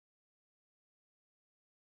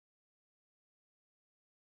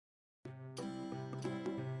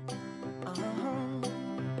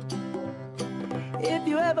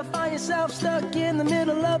ever find yourself stuck in the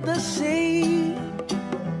middle of the sea,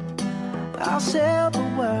 I'll sail the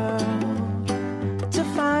world to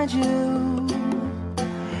find you.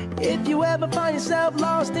 If you ever find yourself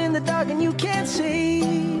lost in the dark and you can't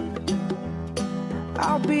see,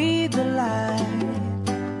 I'll be the light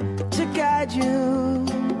to guide you.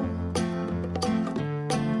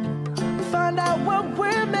 Find out what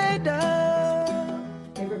we're made of.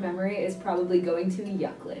 Favorite memory is probably going to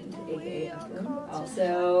Yuckland, aka Yuckland.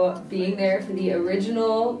 Also being there for the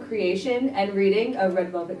original creation and reading of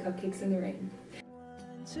Red Velvet Cupcakes in the Rain.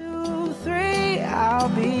 1, 2, 3, I'll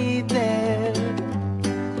be there.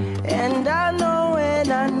 And I know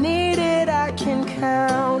when I need it, I can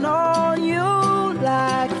count on you.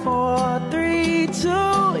 Like 4, 3, 2,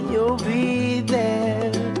 and you'll be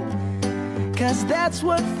there. 'Cause that's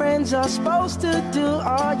what friends are supposed to do,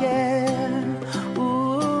 oh yeah. Ooh,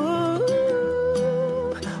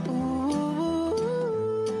 ooh.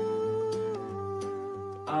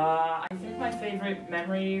 I think my favorite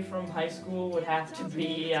memory from high school would have to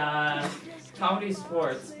be comedy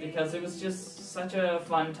sports, because it was just such a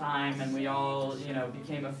fun time and we all, you know,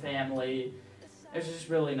 became a family. It was just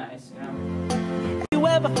really nice, you know. You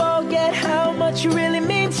ever forget how much you really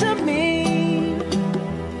mean to me?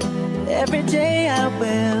 Every day I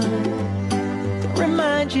will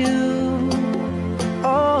remind you.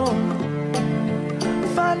 Oh,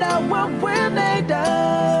 find out what we're made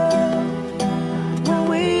of when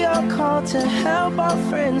we are called to help our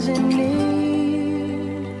friends in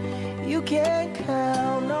need. You can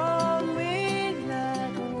count on me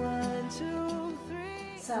like 1, 2,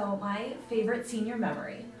 3. So my favorite senior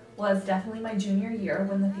memory was definitely my junior year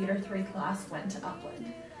when the Theater 3 class went to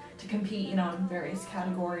Upland to compete, you know, in various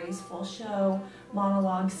categories, full show,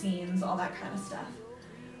 monologue scenes, all that kind of stuff.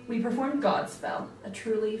 We performed Godspell, a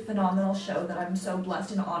truly phenomenal show that I'm so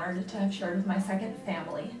blessed and honored to have shared with my second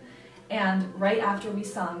family. And right after we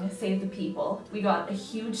sung Save the People, we got a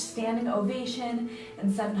huge standing ovation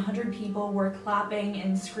and 700 people were clapping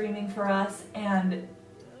and screaming for us, and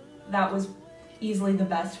that was easily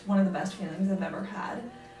one of the best feelings I've ever had.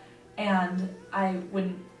 And I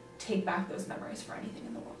wouldn't take back those memories for anything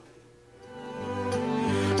in the world.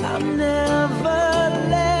 I'll never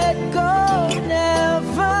let go,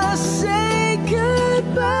 never say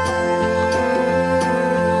goodbye.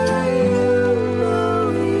 You know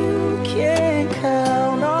you can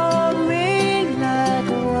count on me like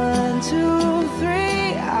 1, 2,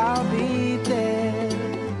 3, I'll be there.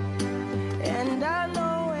 And I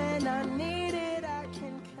know when I need it, I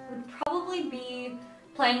can count. Would probably be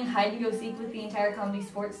playing hide and go seek with the entire comedy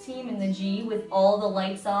sports team in the G with all the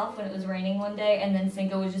lights off when it was raining one day, and then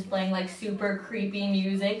Cinco was just playing like super creepy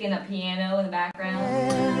music and a piano in the background.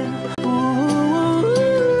 Ooh,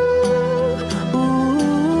 ooh,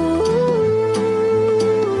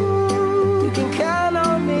 you can count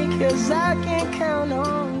on me 'cause I can count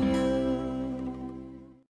on you.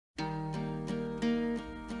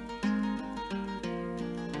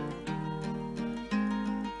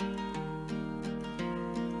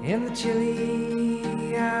 In the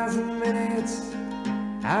chilly hours and minutes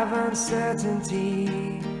of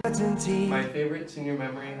uncertainty. My favorite senior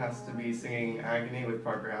memory has to be singing Agony with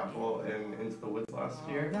Parker Apple in Into the Woods last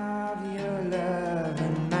year. Of your love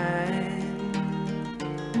and mine,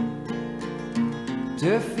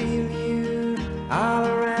 to feel you all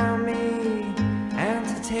around me, and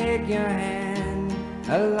to take your hand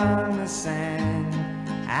along the sand.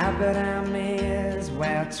 I bet I may as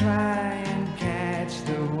well try and catch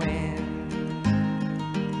the wind.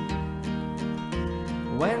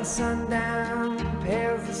 When sundown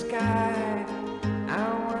pales the sky,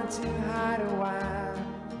 I want to hide a while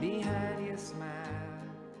behind your smile.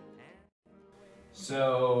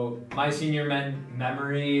 So my senior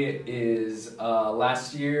memory is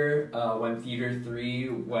last year when Theater 3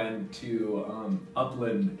 went to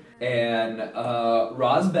Upland, and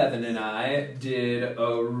Roz Bevan and I did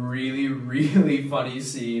a really funny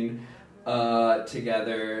scene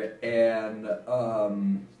together, and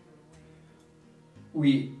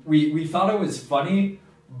we thought it was funny,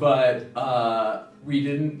 but we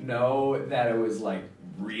didn't know that it was like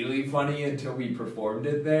really funny until we performed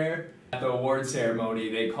it there. At the award ceremony,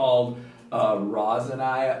 they called Roz and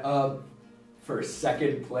I up for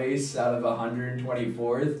second place out of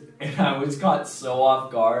 124th, and I was caught so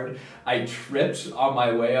off guard. I tripped on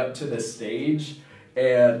my way up to the stage,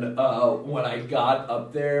 and when I got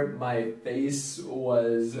up there, my face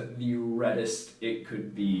was the reddest it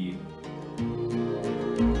could be.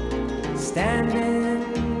 Standing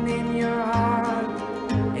in your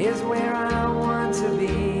heart is where I want to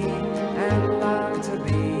be and long to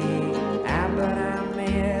be. But I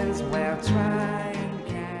may as well try and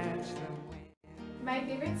catch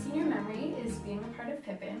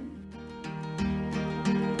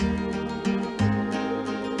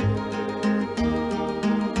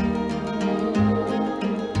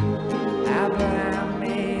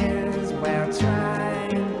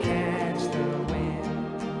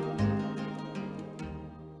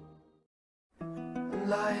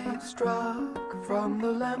Moonlight struck from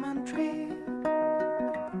the lemon tree.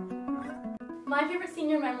 My favorite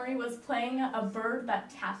senior memory was playing a bird that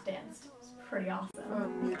tap danced. It was pretty awesome.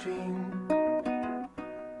 From Eugene,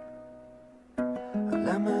 a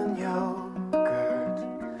lemon yogurt.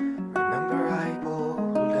 Remember I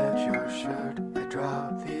pulled at your shirt. I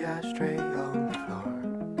dropped the ashtray on the floor.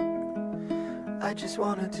 I just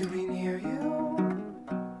wanted to be near you.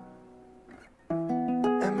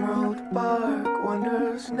 Emerald bark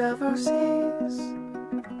wonders never cease.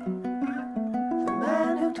 The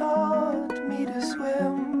man who taught me to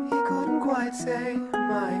swim, he couldn't quite say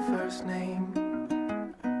my first name.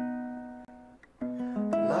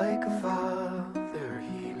 Like a father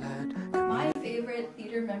he led. My favorite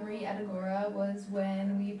theater memory at Agoura was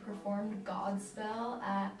when we performed Godspell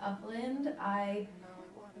at Upland. I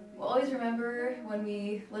will always remember when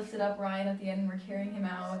we lifted up Ryan at the end and we're carrying him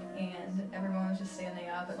out and everyone was just standing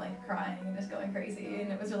up and like crying and just going crazy,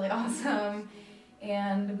 and it was really awesome.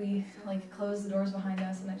 And we like closed the doors behind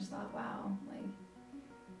us and I just thought, wow, like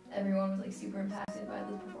everyone was like super impacted by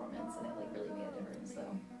the performance and it like really made a difference. So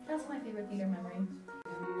that's my favorite theater memory.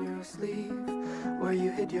 In your sleeve, where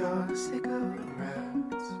you hid your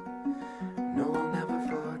cigarettes. No, I'll never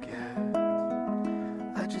forget.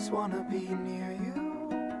 I just wanna be near you.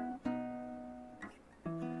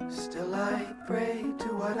 Still I pray to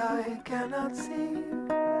what I cannot see.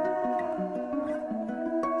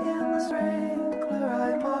 In the sprinkler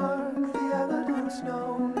I mark the evidence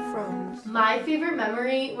known from. My favorite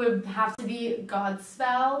memory would have to be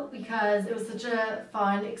Godspell because it was such a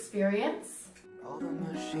fun experience. All the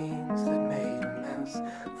machines that made a mess,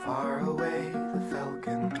 far away the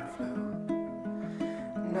falcon flew.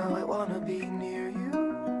 Now I wanna be near you.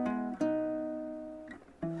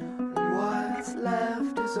 What's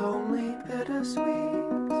left is only bittersweet.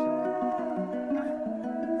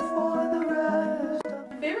 For the rest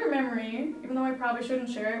of My favorite memory, even though I probably shouldn't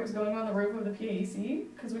share it, was going on the roof of the PAC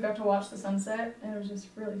because we got to watch the sunset and it was just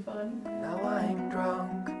really fun. now I'm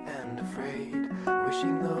drunk and afraid,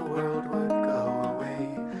 wishing the world would go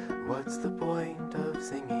away. What's the point of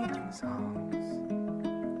singing songs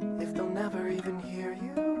if they'll never even hear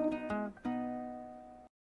you?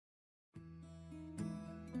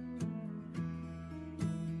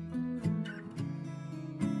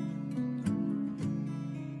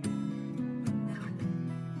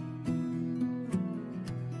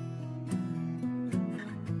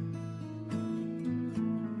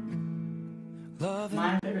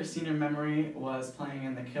 My favorite senior memory was playing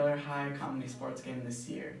in the Agoura High comedy sports game this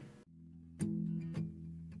year.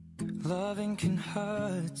 Loving can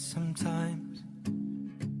hurt sometimes,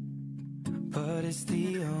 but it's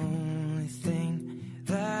the only thing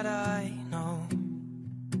that I know.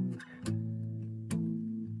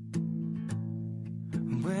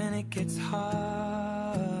 When it gets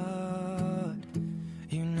hard,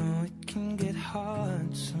 you know it can get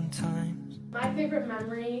hard sometimes. My favorite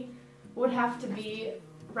memory would have to be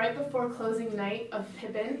right before closing night of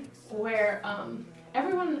Pippin, where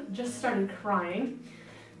everyone just started crying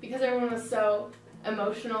because everyone was so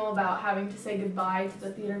emotional about having to say goodbye to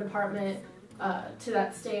the theater department, to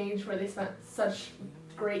that stage where they spent such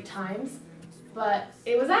great times. But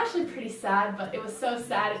it was actually pretty sad, but it was so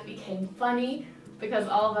sad it became funny because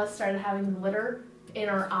all of us started having glitter in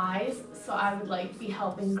our eyes, so I would like be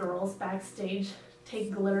helping girls backstage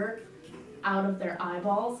take glitter out of their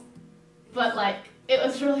eyeballs. But like, it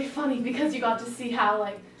was really funny because you got to see how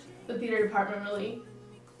like the theater department really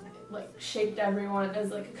like shaped everyone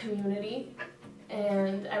as like a community,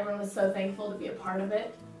 and everyone was so thankful to be a part of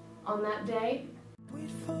it on that day. Wait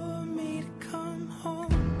for me to come home.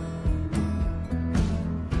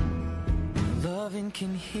 Loving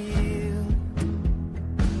can heal.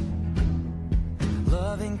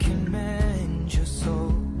 Loving can mend your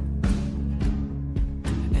soul.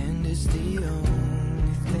 And it's the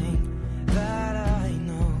only thing that I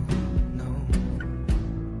know.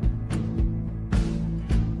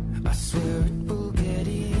 I swear it will get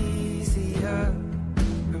easier.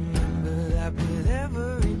 Remember that with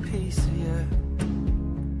every piece of you.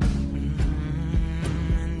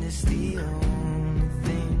 And it's the only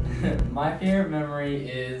thing. My favorite memory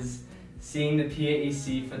is seeing the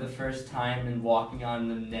PAEC for the first time and walking on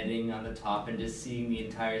the netting on the top and just seeing the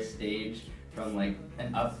entire stage from like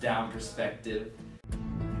an up-down perspective.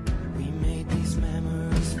 We made these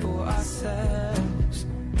memories for ourselves,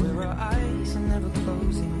 where our eyes are never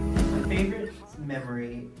closing. My favorite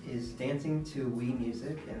memory is dancing to Wii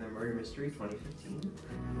Music and the Murder Mystery 2015.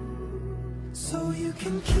 So you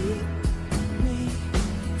can keep me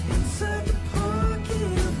inside the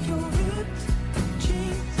pocket of your ripped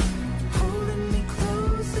jeans, holding me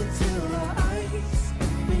closer till our eyes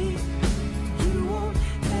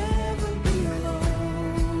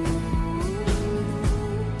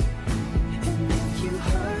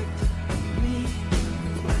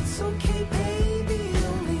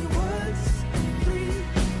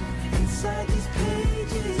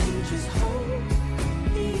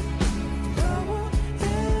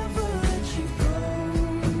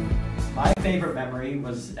favorite memory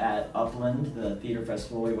was at Upland, the theater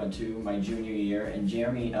festival we went to my junior year, and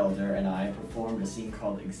Jeremy Elder and I performed a scene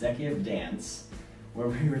called Executive Dance, where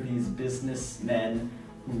we were these businessmen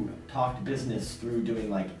who talked business through doing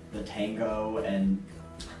like the tango and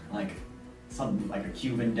like something like a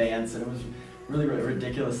Cuban dance, and it was really a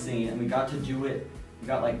ridiculous scene, and we got to do it. We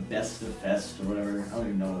got like Best of Fest or whatever. I don't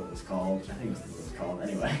even know what it was called. I think it's what it was called.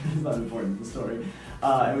 Anyway, it's not important to the story.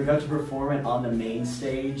 And we got to perform it on the main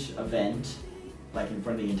stage event, like in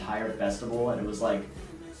front of the entire festival, and it was like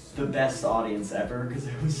the best audience ever because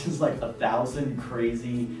it was just like 1,000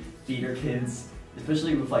 crazy theater kids,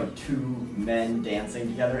 especially with like two men dancing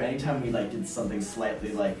together. Anytime we like did something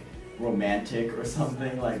slightly like romantic or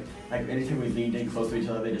something, like anytime we leaned in close to each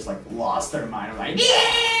other, they just like lost their mind. I'm like,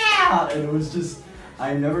 yeah! And it was just,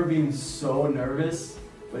 I've never been so nervous,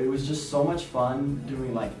 but it was just so much fun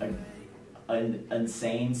doing like an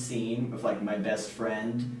insane scene with like my best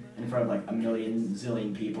friend in front of like a million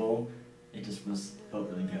zillion people. It just felt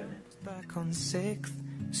really good. Back on 6th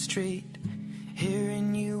Street,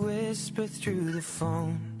 hearing you whisper through the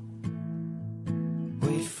phone,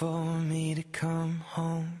 wait for me to come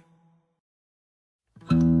home.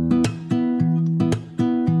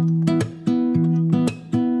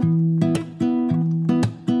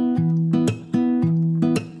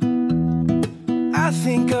 I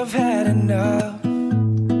think I've had enough.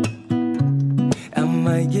 I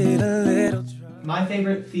might get a little drunk. My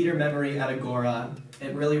favorite theater memory at Agoura,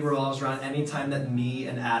 it really revolves around any time that me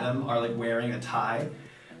and Adam are like wearing a tie.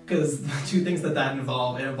 Because the two things that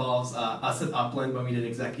involve, it involves us at Upland when we did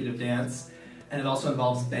Executive Dance, and it also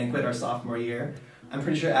involves Banquet our sophomore year. I'm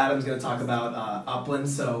pretty sure Adam's going to talk about Upland,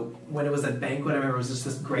 so when it was at Banquet, I remember it was just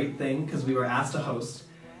this great thing because we were asked to host.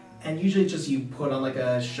 And usually it's just you put on like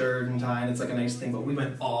a shirt and tie and it's like a nice thing, but we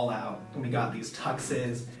went all out and we got these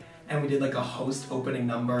tuxes and we did like a host opening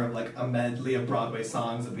number of like a medley of Broadway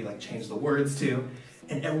songs that we like changed the words to,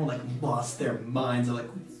 and everyone like lost their minds. They're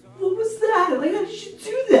like, what was that? Like, how did you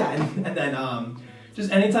do that? And then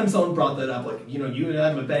just anytime someone brought that up, like, you know, you and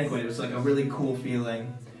I at a banquet, it was like a really cool feeling.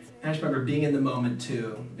 And I just remember being in the moment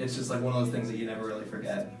too. It's just like one of those things that you never really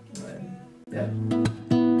forget. Yeah.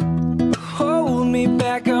 Hold me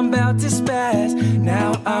back, I'm about to spaz.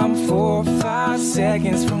 Now I'm 4 or 5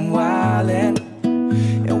 seconds from wildin',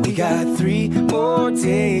 and we got 3 more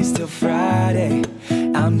days till Friday.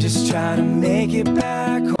 I'm just trying to make it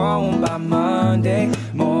back home by Monday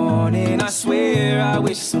morning. I swear I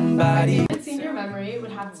wish somebody. Senior memory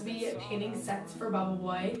would have to be painting sets for Bubble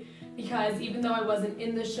Boy, because even though I wasn't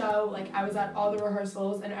in the show, like I was at all the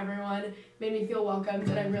rehearsals and everyone made me feel welcomed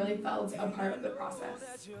and I really felt a part of the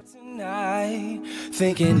process. Tonight,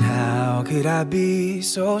 thinking how could I be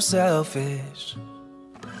so selfish?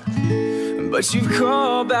 But you've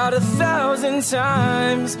called about 1,000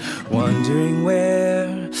 times, wondering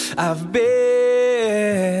where I've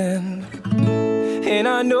been. And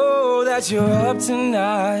I know that you're up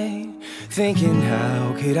tonight, thinking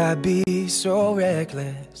how could I be so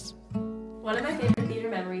reckless? One of my favorite theater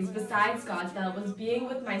memories besides Godspell was being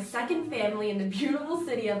with my second family in the beautiful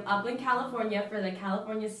city of Upland, California for the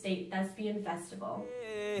California State Thespian Festival.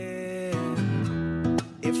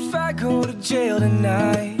 If I go to jail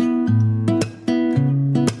tonight,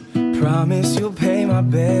 promise you'll pay my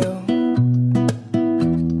bail.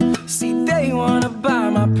 See, they wanna buy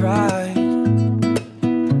my pride.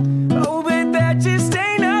 Oh, but that just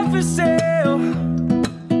ain't up for sale.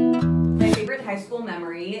 My favorite high school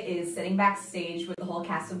memory is sitting backstage with the whole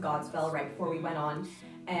cast of Godspell right before we went on.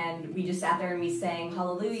 And we just sat there and we sang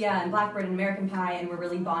Hallelujah and Blackbird and American Pie, and we're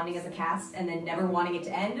really bonding as a cast and then never wanting it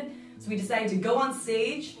to end. So we decided to go on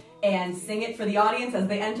stage and sing it for the audience as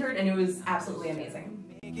they entered, and it was absolutely amazing.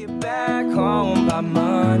 Get back home by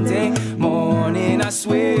Monday morning. I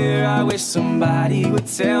swear I wish somebody would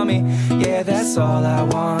tell me, yeah, that's all I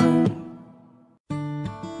want.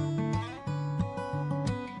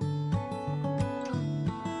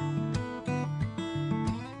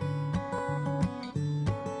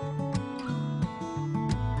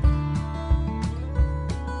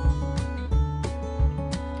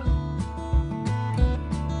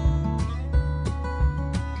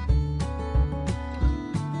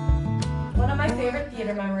 Favorite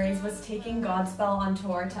theater memories was taking Godspell on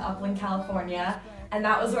tour to Upland, California, and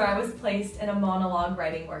that was where I was placed in a monologue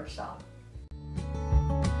writing workshop.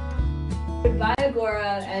 Goodbye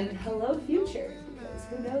Agoura and hello future, because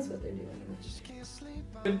who knows what they're doing.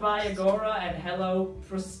 Goodbye Agoura and hello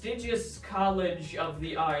prestigious College of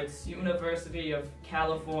the Arts, University of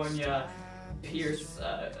California, Pierce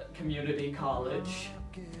Community College.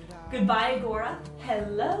 Goodbye Agoura,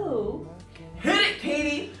 hello. Hit it,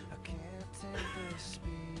 Katie!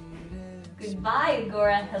 Goodbye,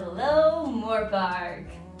 Agoura. Hello, Moore Park.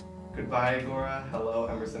 Goodbye, Agoura. Hello,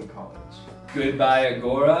 Emerson College. Goodbye,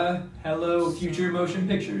 Agoura. Hello, Future Motion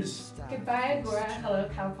Pictures. Goodbye, Agoura. Hello,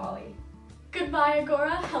 Cal Poly. Goodbye,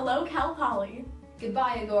 Agoura. Hello, Cal Poly.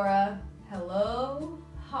 Goodbye, Agoura. Hello,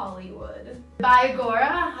 Hollywood. Goodbye,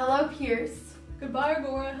 Agoura. Hello, Pierce. Goodbye,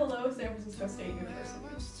 Agoura. Hello, San Francisco State University.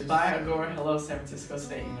 Goodbye, Agoura. Hello, San Francisco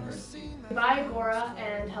State University. Goodbye, Agoura,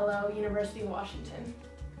 and hello, University of Washington.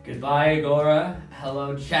 Goodbye, Agoura.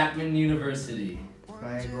 Hello, Chapman University.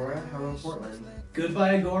 Goodbye, Agoura. Hello, Portland.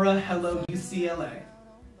 Goodbye, Agoura. Hello, UCLA.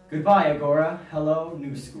 Goodbye, Agoura. Hello,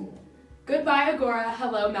 New School. Goodbye, Agoura.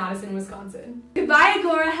 Hello, Madison, Wisconsin. Goodbye,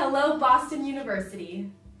 Agoura. Hello, Boston University.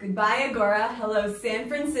 Goodbye, Agoura. Hello, San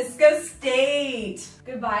Francisco State.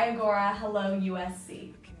 Goodbye, Agoura. Hello,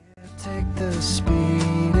 USC. Take the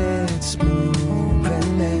speed it's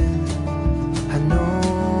moving in.